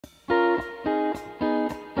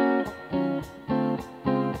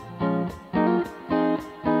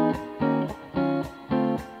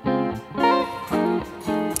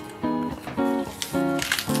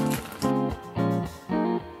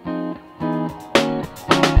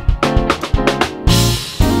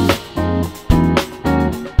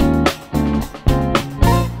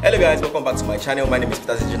to my channel. My name is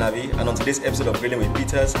Ejenavi, and on today's episode of Grilling with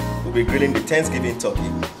Peters, we'll be grilling the Thanksgiving turkey.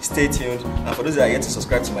 Stay tuned, and for those that are yet to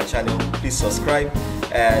subscribe to my channel, please subscribe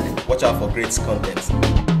and watch out for great content.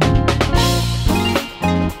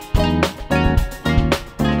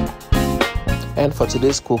 And for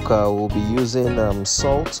today's cooker, we'll be using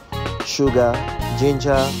salt, sugar,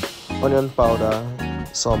 ginger, onion powder,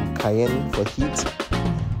 some cayenne for heat,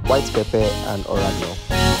 white pepper and oregano.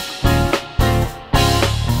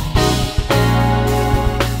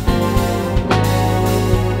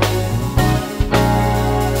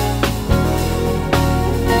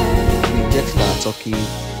 We inject our turkey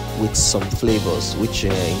with some flavors, which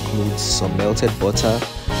includes some melted butter,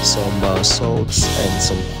 some salts and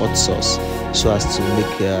some hot sauce, so as to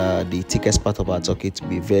make the thickest part of our turkey to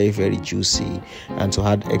be very juicy and to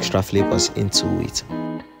add extra flavors into it.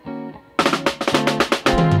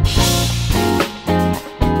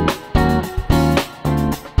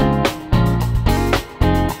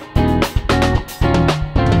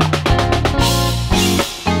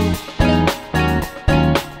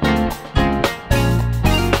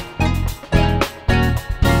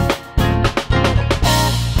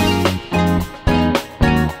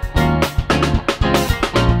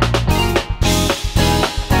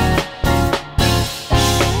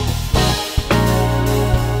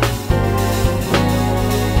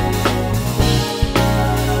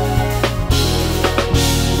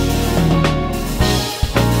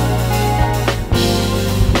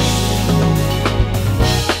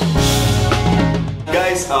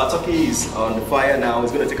 Our turkey is on the fire now.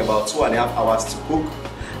 It's going to take about 2.5 hours to cook,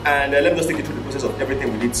 and let me just take you through the process of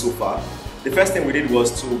everything we did so far. The first thing we did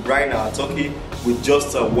was to brine our turkey with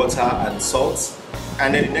just water and salt,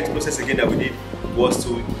 and then the next process again that we did was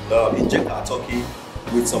to inject our turkey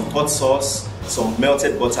with some hot sauce, some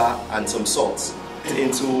melted butter and some salt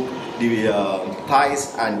into the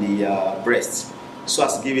thighs and the breasts, so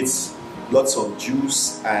as to give it lots of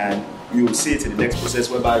juice. And you will see it in the next process,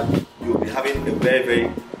 whereby you will be having a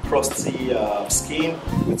very crusty skin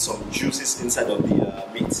with some juices inside of the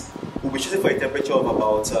meat. We'll be shooting for a temperature of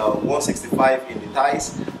about 165 in the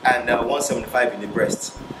thighs and 175 in the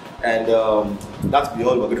breast. And that'll be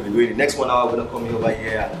all we're going to be doing. The next 1 hour, we're going to come over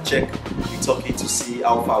here and check the turkey to see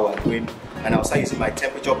how far we're going. And I'll start using my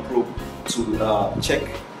temperature probe to check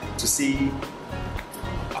to see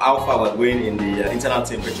how far we're going in the internal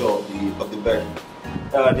temperature of the bird.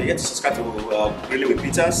 Don't forget to subscribe to Grilling with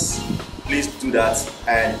Peters. Please do that,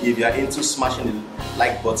 and if you are into smashing the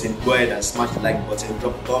like button, go ahead and smash the like button,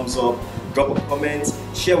 drop a thumbs up, drop a comment,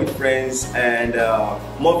 share with friends, and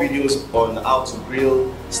more videos on how to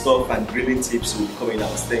grill stuff and grilling tips will be coming out.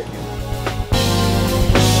 Thank you.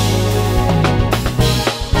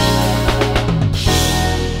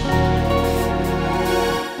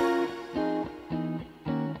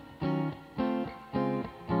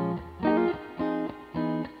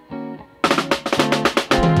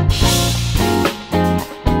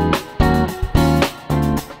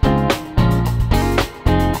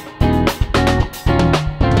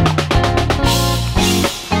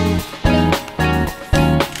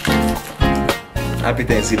 Happy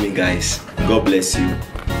Thanksgiving, guys. God bless you,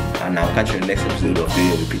 and I'll catch you in the next episode of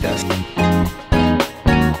Grilling with Peters.